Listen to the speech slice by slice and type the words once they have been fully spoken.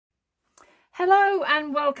Hello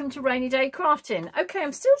and welcome to Rainy Day Crafting. Okay,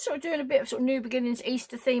 I'm still sort of doing a bit of sort of new beginnings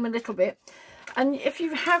Easter theme a little bit. And if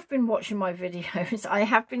you have been watching my videos, I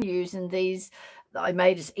have been using these that I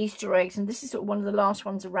made as Easter eggs. And this is sort of one of the last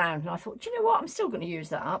ones around. And I thought, do you know what? I'm still going to use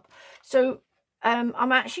that up. So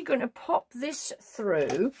I'm actually going to pop this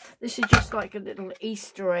through. This is just like a little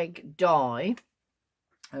Easter egg die.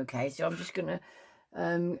 Okay, so I'm just going to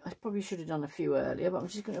I probably should have done a few earlier, but I'm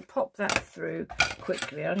just going to pop that through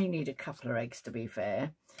quickly. I only need a couple of eggs, to be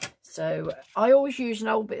fair. So I always use an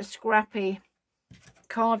old bit of scrappy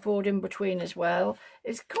cardboard in between as well.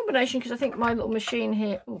 It's a combination because I think my little machine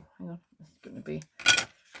here, oh hang on, it's going to be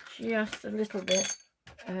just a little bit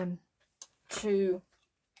too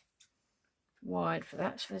wide for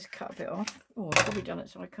that, so let's cut a bit off. Oh, I've probably done it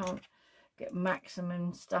so I can't get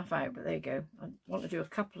maximum stuff out, but there you go. I want to do a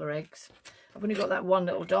couple of eggs. I've only got that one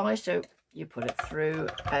little die, so you put it through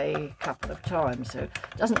a couple of times, so it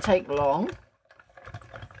doesn't take long.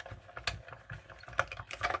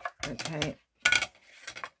 Okay,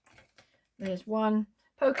 there's one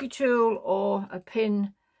pokey tool or a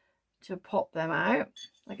pin to pop them out.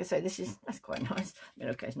 Like I say, that's quite nice. I mean,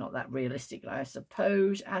 okay, it's not that realistic, I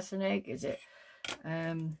suppose, as an egg, is it?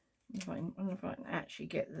 I wonder if I can actually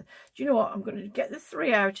get the, do you know what, I'm going to get the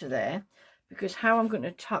 3 out of there, because how I'm going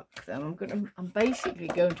to tuck them, I'm basically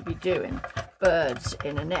going to be doing birds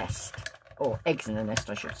in a nest, or eggs in a nest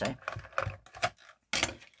I should say.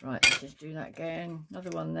 Right, let's just do that again.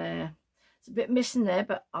 Another one there. It's a bit missing there,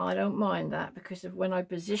 but I don't mind that, because of when I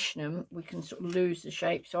position them we can sort of lose the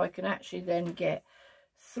shape, so I can actually then get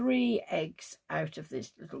 3 eggs out of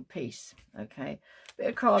this little piece. Okay, bit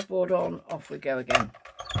of cardboard on, off we go again.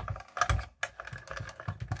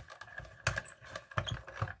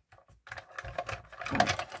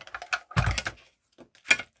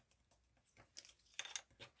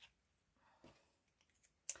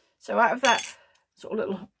 So out of that sort of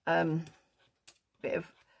little bit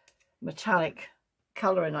of metallic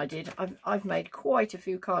colouring I did, I've made quite a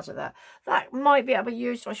few cards of that. That might be able to be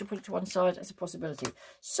used, so I should put it to one side as a possibility.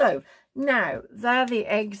 So now they're the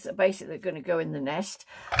eggs that basically are going to go in the nest.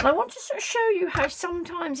 And I want to sort of show you how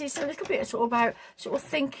sometimes it's a little bit sort of about sort of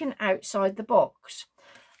thinking outside the box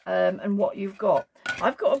and what you've got.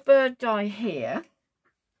 I've got a bird die here.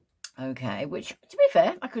 Okay, which, to be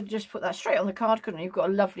fair, I could just put that straight on the card, couldn't I? You've got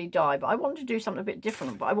a lovely die, but I want to do something a bit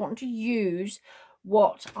different. But I want to use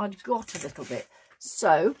what I'd got a little bit.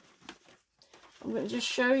 So I'm going to just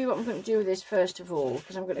show you what I'm going to do with this first of all,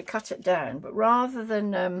 because I'm going to cut it down. But rather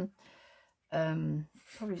than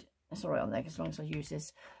probably that's all right on there, as long as I use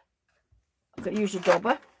this, I'm going to use a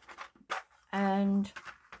dauber, and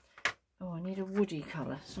oh, I need a woody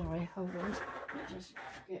colour. Sorry, hold on. Let me just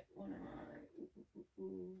get one of my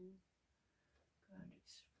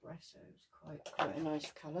espresso. Is quite a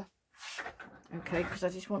nice colour. Okay, because I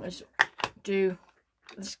just want to do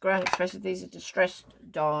this ground espresso. These are distressed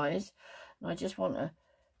dyes, and I just want to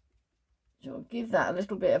sort of give that a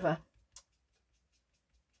little bit of a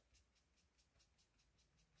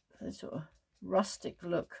sort of rustic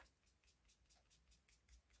look.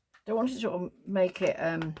 Don't want to sort of make it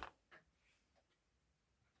I'm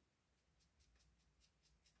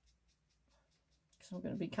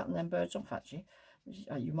going to be cutting them birds off actually.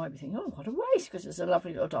 You might be thinking, oh, what a waste, because it's a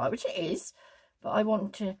lovely little die, which it is, but I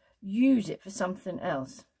want to use it for something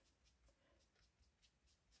else.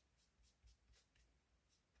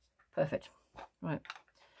 Perfect. Right,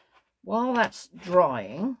 while that's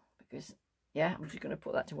drying, because yeah, I'm just going to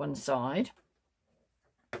put that to one side.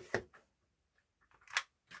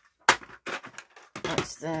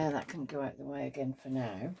 That's there, that can go out the way again for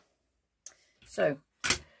now. So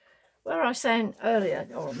where I was saying earlier,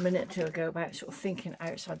 or a minute or two ago, about sort of thinking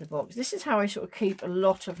outside the box, this is how I sort of keep a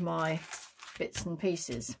lot of my bits and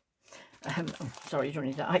pieces. Oh, sorry, you don't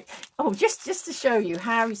need that. Just to show you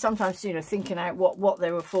how sometimes, you know, thinking out what they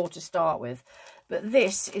were for to start with. But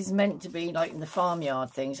this is meant to be, like in the farmyard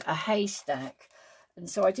things, a haystack. And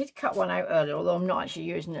so I did cut one out earlier, although I'm not actually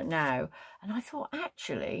using it now. And I thought,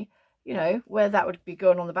 actually, you know, where that would be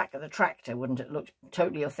going on the back of the tractor, wouldn't it look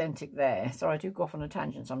totally authentic there? So I do go off on a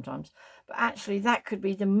tangent sometimes. But actually, that could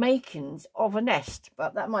be the makings of a nest.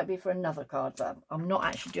 But that might be for another card. But I'm not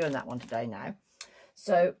actually doing that one today now.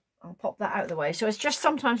 So I'll pop that out of the way. So it's just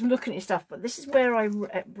sometimes looking at stuff. But this is where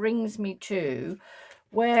it brings me to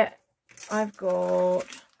where I've got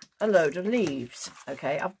a load of leaves.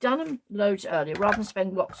 Okay, I've done them loads earlier rather than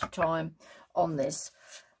spend lots of time on this.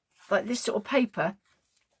 Like this sort of paper,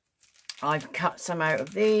 I've cut some out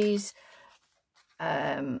of these,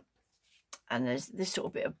 and there's this sort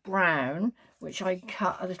of bit of brown which I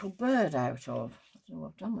cut a little bird out of. I don't know what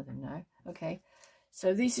I've done with him now. Okay,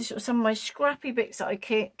 So these are sort of some of my scrappy bits that I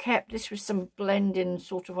kept. This was some blending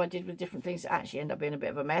sort of I did with different things that actually ended up being a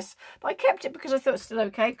bit of a mess. But I kept it because I thought it's still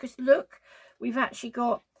okay. Because look, we've actually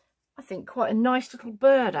got, I think, quite a nice little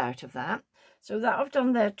bird out of that. So that I've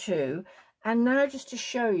done there too. And now just to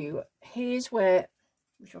show you, here's where,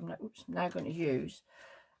 which I'm now going to use,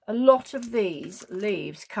 a lot of these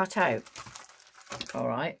leaves cut out. All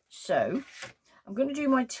right, so I'm going to do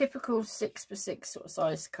my typical 6x6 sort of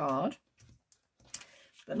size card.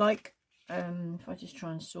 But like, if I just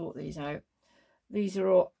try and sort these out, these are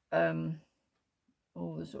all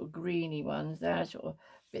the sort of greeny ones. They're sort of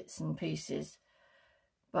bits and pieces.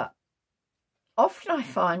 But often I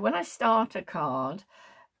find when I start a card,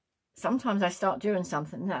 sometimes I start doing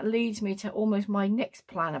something that leads me to almost my next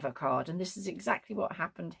plan of a card. And this is exactly what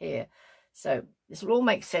happened here. So this will all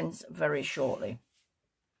make sense very shortly.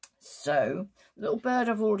 So, little bird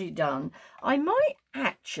I've already done. I might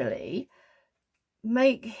actually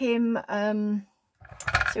make him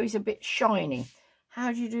so he's a bit shiny.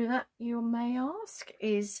 How do you do that, you may ask?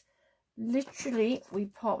 Is literally we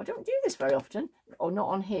pop, I don't do this very often, or not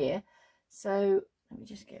on here, so let me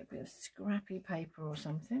just get a bit of scrappy paper or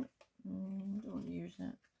something. I don't want to use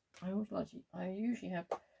that. I usually have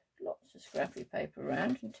lots of scrappy paper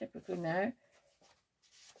around, and typically now,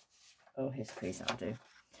 oh, here's a piece that'll do.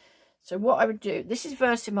 So what I would do, this is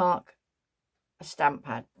Versamark, a stamp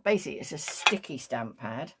pad. Basically, it's a sticky stamp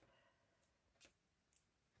pad.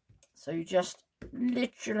 So you just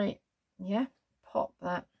literally, yeah, pop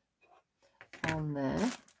that on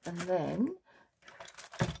there. And then,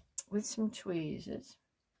 with some tweezers,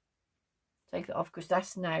 take it off because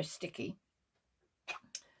that's now sticky.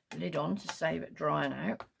 Lid on to save it drying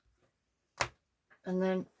out. And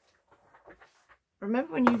then,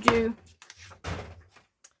 remember when you do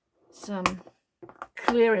some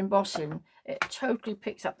clear embossing, it totally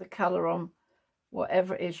picks up the colour on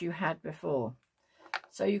whatever it is you had before.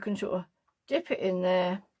 So you can sort of dip it in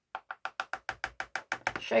there,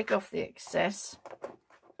 shake off the excess.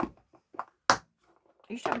 I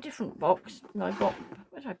used to have a different box, and I got,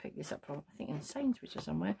 where did I pick this up from? I think in Sainsbury's or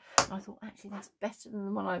somewhere. And I thought, actually, that's better than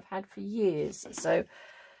the one I've had for years. So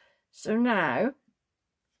now,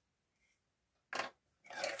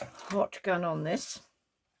 hot gun on this.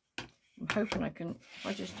 I'm hoping I can, if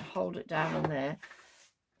I just hold it down on there,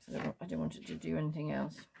 so I don't want it to do anything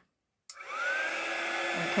else.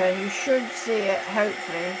 Okay, you should see it,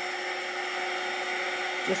 hopefully,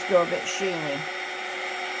 just go a bit sheeny.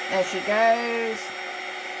 There she goes.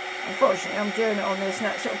 Unfortunately, I'm doing it on this, and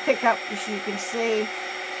that sort of pick up, as you can see,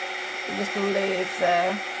 the little leaf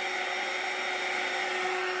there.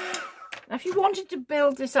 Now, if you wanted to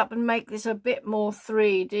build this up and make this a bit more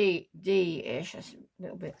 3D-ish, that's a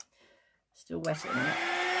little bit still wet at the minute.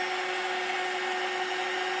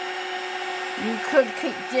 You could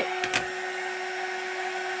keep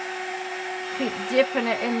dipping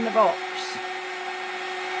it in the box,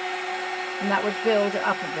 and that would build it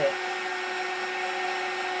up a bit.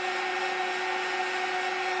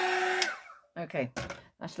 Okay,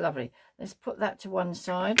 that's lovely. Let's put that to one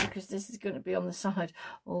side because this is going to be on the side.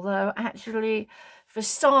 Although actually, for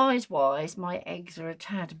size wise, my eggs are a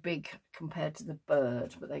tad big compared to the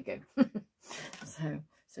bird, but there you go. so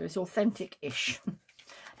it's authentic-ish.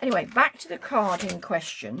 Anyway, back to the card in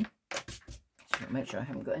question. Just make sure I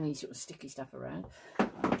haven't got any sort of sticky stuff around.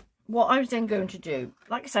 What I was then going to do,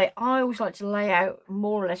 like I say, I always like to lay out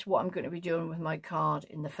more or less what I'm going to be doing with my card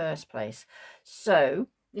in the first place. So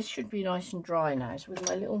this should be nice and dry now. So with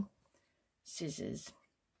my little scissors.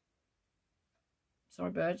 Sorry,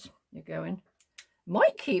 birds, you're going.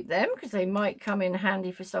 Might keep them because they might come in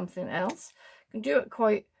handy for something else. Can do it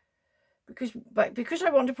quite, because I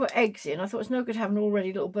want to put eggs in, I thought it's no good having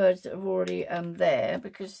already little birds that have already there,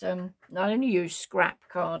 because I only use scrap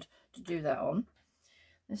card to do that on.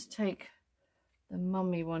 Let's take the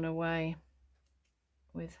mummy one away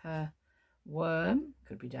with her worm.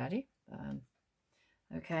 Could be daddy.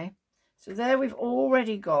 Okay, so there we've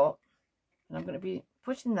already got, and I'm going to be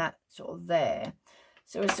putting that sort of there.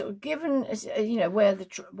 So it's sort of given, as you know, where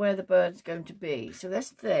the bird's going to be. So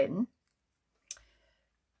this then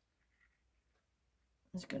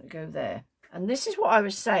is going to go there. And this is what I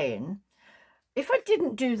was saying. If I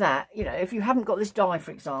didn't do that, you know, if you haven't got this die,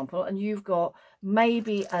 for example, and you've got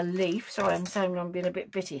maybe a leaf. Sorry, I'm saying I'm being a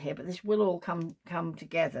bit bitty here, but this will all come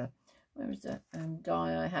together. Where was the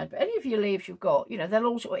die I had? But any of your leaves you've got, you know, they'll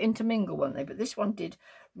all sort of intermingle, won't they? But this one did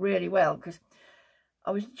really well because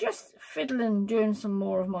I was just fiddling, doing some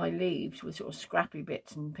more of my leaves with sort of scrappy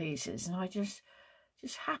bits and pieces, and I just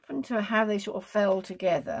happened to how they sort of fell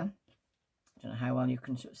together. I don't know how well you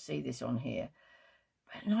can sort of see this on here.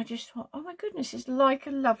 And I just thought, oh my goodness, it's like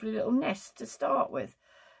a lovely little nest to start with,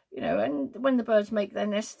 you know. And when the birds make their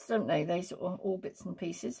nests, don't they, they sort of all bits and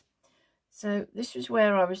pieces. So this was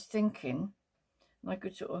where I was thinking I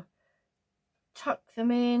could sort of tuck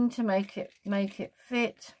them in to make it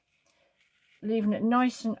fit, leaving it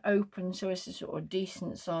nice and open so it's a sort of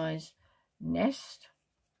decent size nest.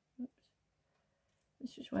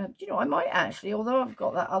 This is where, you know, I might actually, although I've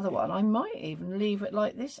got that other one, I might even leave it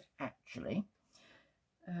like this actually.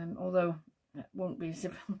 Although it won't be as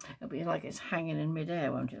if it'll be like it's hanging in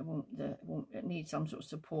midair, won't it? It needs some sort of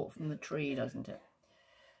support from the tree, doesn't it?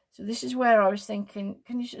 So this is where I was thinking,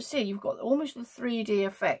 can you see you've got almost the 3D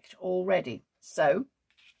effect already. So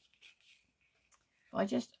if I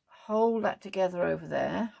just hold that together over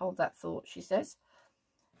there, hold that thought, she says,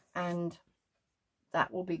 and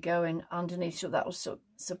that will be going underneath, so that will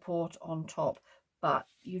support on top. But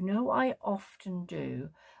you know, I often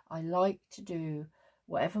do, I like to do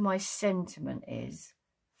whatever my sentiment is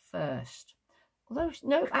first. Although,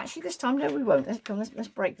 no, actually this time, no, we won't. Let's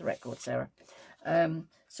break the record, Sarah.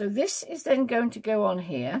 So this is then going to go on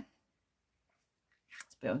here.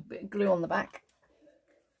 Let's put a bit of glue on the back.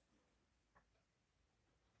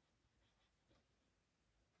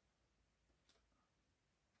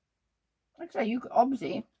 Like I say, you could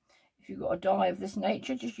obviously, if you've got a die of this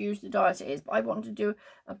nature, just use the die as it is. But I want to do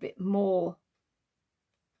a bit more.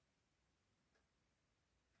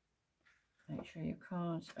 Make sure your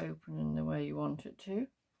card's open in the way you want it to.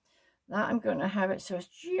 That I'm going to have it so it's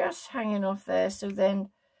just hanging off there. So then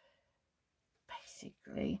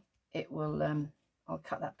basically it will, I'll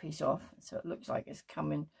cut that piece off so it looks like it's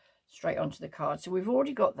coming straight onto the card. So we've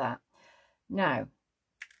already got that. Now,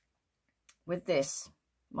 with this,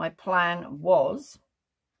 my plan was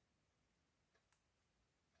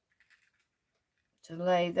to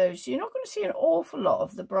lay those. So you're not going to see an awful lot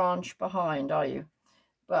of the branch behind, are you?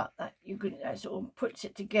 But that you could, that sort of puts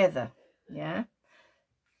it together, yeah.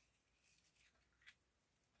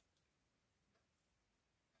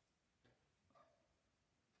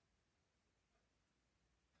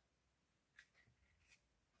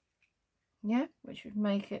 Yeah, which would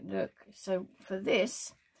make it look, so for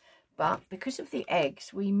this, but because of the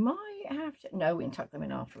eggs, we might have to, no, we can tuck them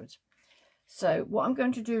in afterwards. So what I'm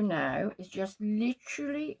going to do now is just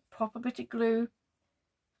literally pop a bit of glue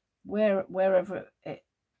wherever it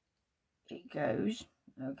goes,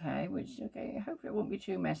 okay, which, okay, hopefully it won't be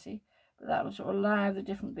too messy, but that will sort of allow the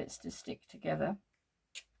different bits to stick together.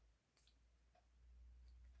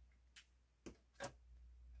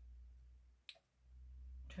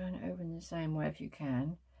 Turn it over in the same way if you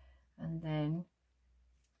can, and then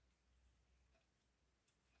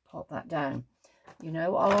pop that down. You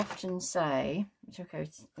know, I'll often say, it's okay,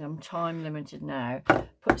 I'm time limited now,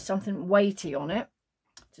 put something weighty on it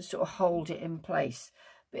to sort of hold it in place.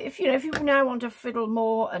 But if you now want to fiddle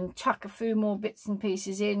more and tuck a few more bits and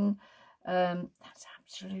pieces in, that's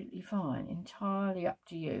absolutely fine, entirely up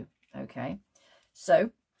to you. Okay, so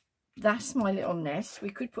that's my little nest.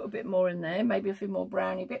 We could put a bit more in there, maybe a few more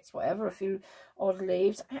brownie bits, whatever, a few odd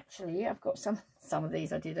leaves. Actually, I've got some of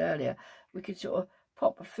these I did earlier. We could sort of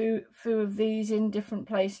pop a few of these in different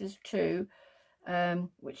places too,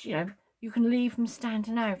 which, you know, you can leave them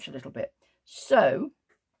standing out a little bit. So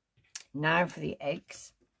now for the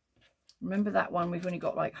eggs. Remember that one, we've only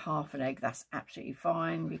got like half an egg. That's absolutely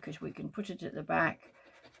fine because we can put it at the back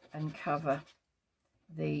and cover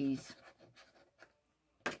these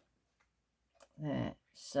there.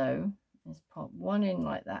 So let's pop one in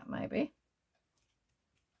like that maybe,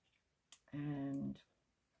 and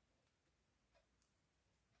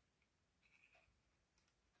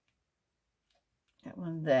that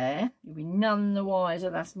one there. You'll be none the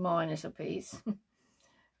wiser, that's minus a piece.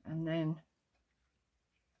 And then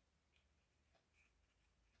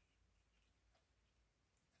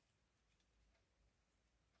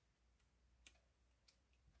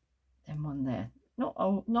one there.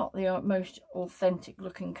 Not the most authentic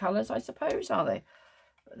looking colours, I suppose, are they?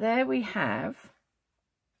 But there we have.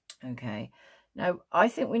 Okay, now I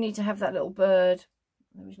think we need to have that little bird.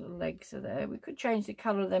 Those little legs are there. We could change the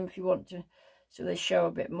colour of them if you want to, so they show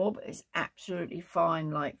a bit more, but it's absolutely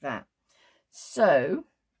fine like that. So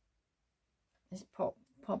let's pop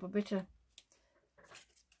a bit of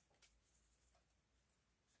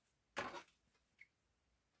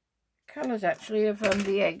colours actually of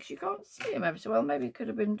the eggs. You can't see them ever so well. Maybe it could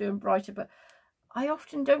have been doing brighter, but I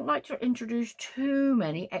often don't like to introduce too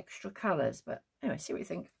many extra colours. But anyway, see what you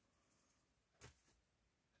think.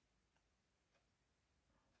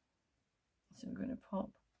 So we're going to pop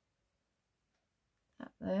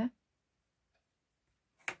that there.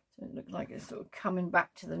 So it looks like it's sort of coming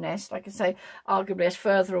back to the nest. Like I say, arguably it's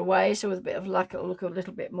further away, so with a bit of luck it'll look a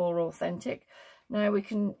little bit more authentic. Now we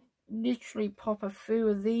can literally pop a few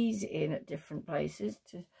of these in at different places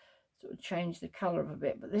to sort of change the colour of a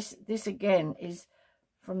bit. But this again is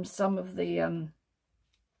from some of the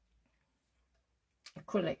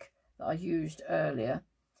acrylic that I used earlier.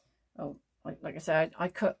 Oh, like I said, I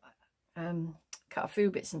cut a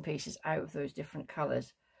few bits and pieces out of those different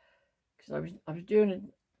colours because I was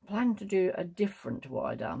planning to do a different to what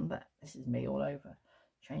I done, but this is me all over.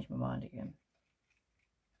 Changed my mind again.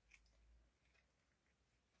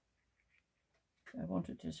 I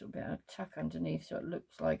wanted to sort of get a tuck underneath so it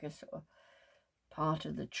looks like a sort of part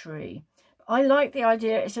of the tree. I like the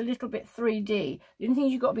idea. It's a little bit 3D. The only thing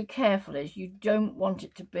you've got to be careful is you don't want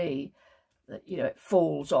it to be that, you know, it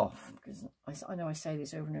falls off, because I know I say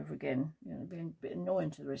this over and over again. You know, it'd be a bit annoying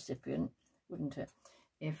to the recipient, wouldn't it,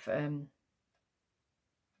 if the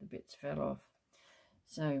bits fell off.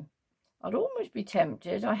 So I'd almost be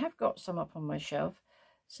tempted, I have got some up on my shelf,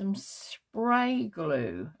 some spray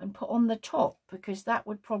glue and put on the top, because that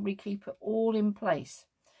would probably keep it all in place.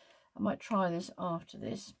 I might try this after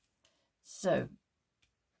this. So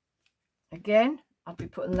again, I'll be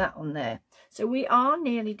putting that on there. So we are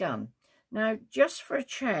nearly done. Now, just for a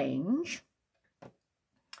change,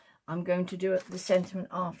 I'm going to do the sentiment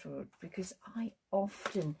afterward, because I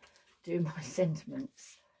often do my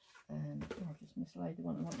sentiments. I've just mislaid the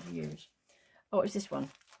one I want to use. Oh, it's this one.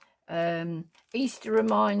 Easter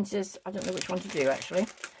reminds us. I don't know which one to do, actually.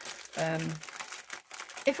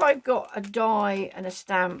 If I've got a die and a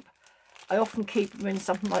stamp, I often keep them in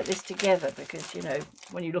something like this together, because, you know,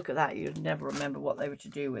 when you look at that, you'd never remember what they were to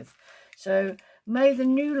do with. So, may the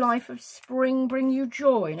new life of spring bring you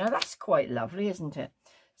joy. Now, that's quite lovely, isn't it?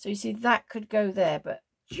 So, you see, that could go there, but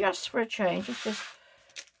just for a change, let's just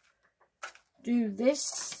do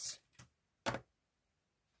this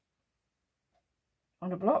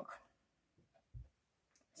on a block.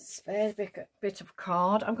 Spare bit of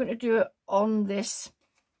card. I'm going to do it on this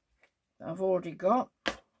that I've already got.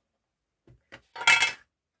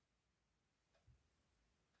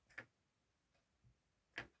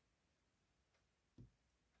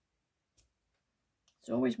 It's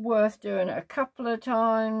always worth doing it a couple of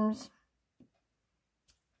times.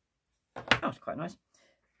 Oh, it's quite nice.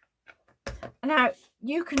 Now,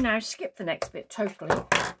 you can now skip the next bit totally,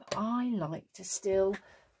 but I like to still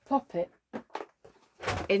pop it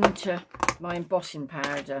into my embossing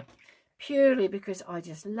powder, purely because I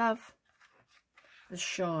just love the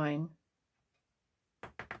shine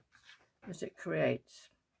that it creates.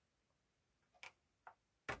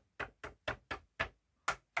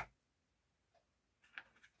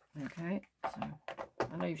 Okay, so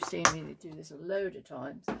I know you've seen me do this a load of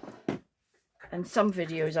times, and some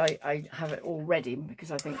videos I have it all ready,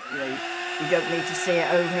 because I think, you know, you don't need to see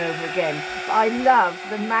it over and over again. But I love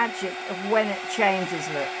the magic of when it changes,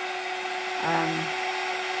 look.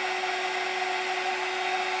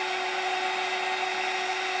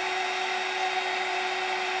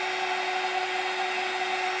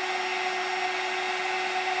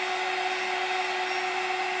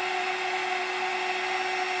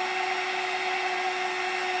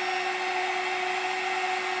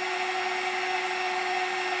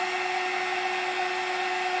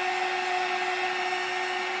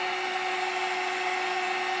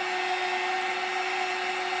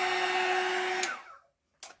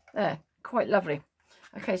 There, quite lovely.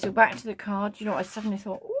 Okay, so back to the card. You know, I suddenly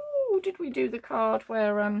thought, oh, did we do the card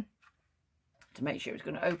where to make sure it was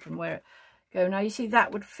going to open where it go? Now you see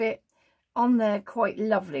that would fit on there quite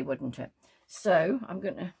lovely, wouldn't it? So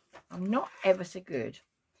I'm not ever so good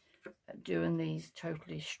at doing these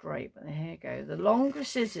totally straight, but here you go. The longer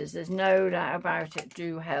scissors, there's no doubt about it,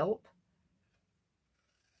 do help.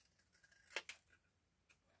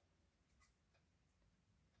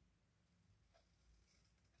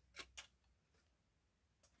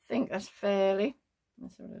 I think that's fairly.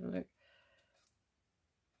 Let's have a little look.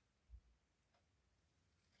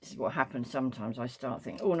 This is what happens sometimes. I start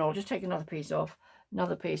thinking, oh no, I'll just take another piece off,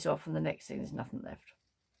 and the next thing there's nothing left.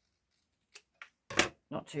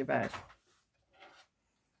 Not too bad.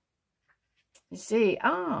 You see,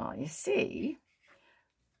 you see,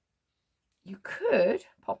 you could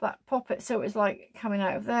pop it so it's like coming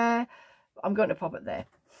out of there. I'm going to pop it there,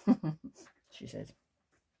 she says.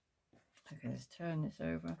 Okay, let's turn this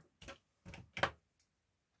over.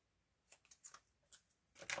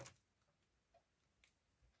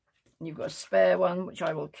 You've got a spare one, which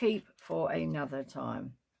I will keep for another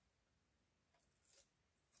time.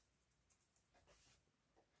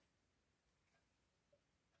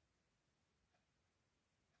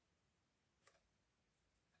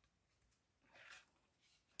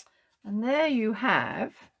 And there you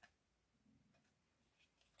have,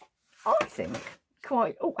 I think,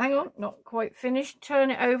 quite, oh, hang on, not quite finished. Turn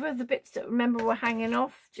it over, the bits that remember were hanging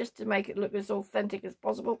off, just to make it look as authentic as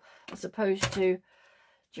possible, as opposed to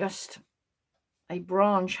just a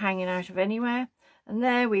branch hanging out of anywhere. And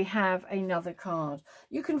there we have another card.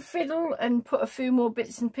 You can fiddle and put a few more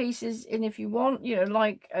bits and pieces in if you want, you know,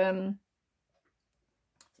 like,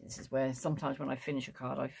 this is where sometimes when I finish a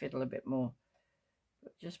card I fiddle a bit more,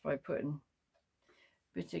 but just by putting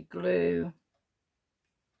a bit of glue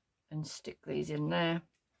and stick these in there.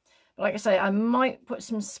 But like I say, I might put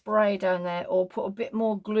some spray down there or put a bit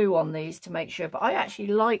more glue on these to make sure, but I actually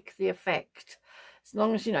like the effect. As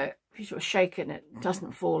long as, you know, if you sort of shake it and it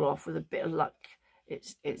doesn't fall off, with a bit of luck,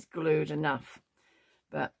 it's glued enough.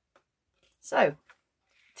 But so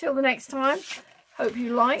till the next time, hope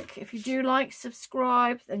you like. If you do like,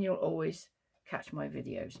 subscribe, then you'll always catch my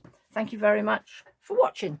videos. Thank you very much for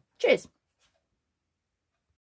watching. Cheers.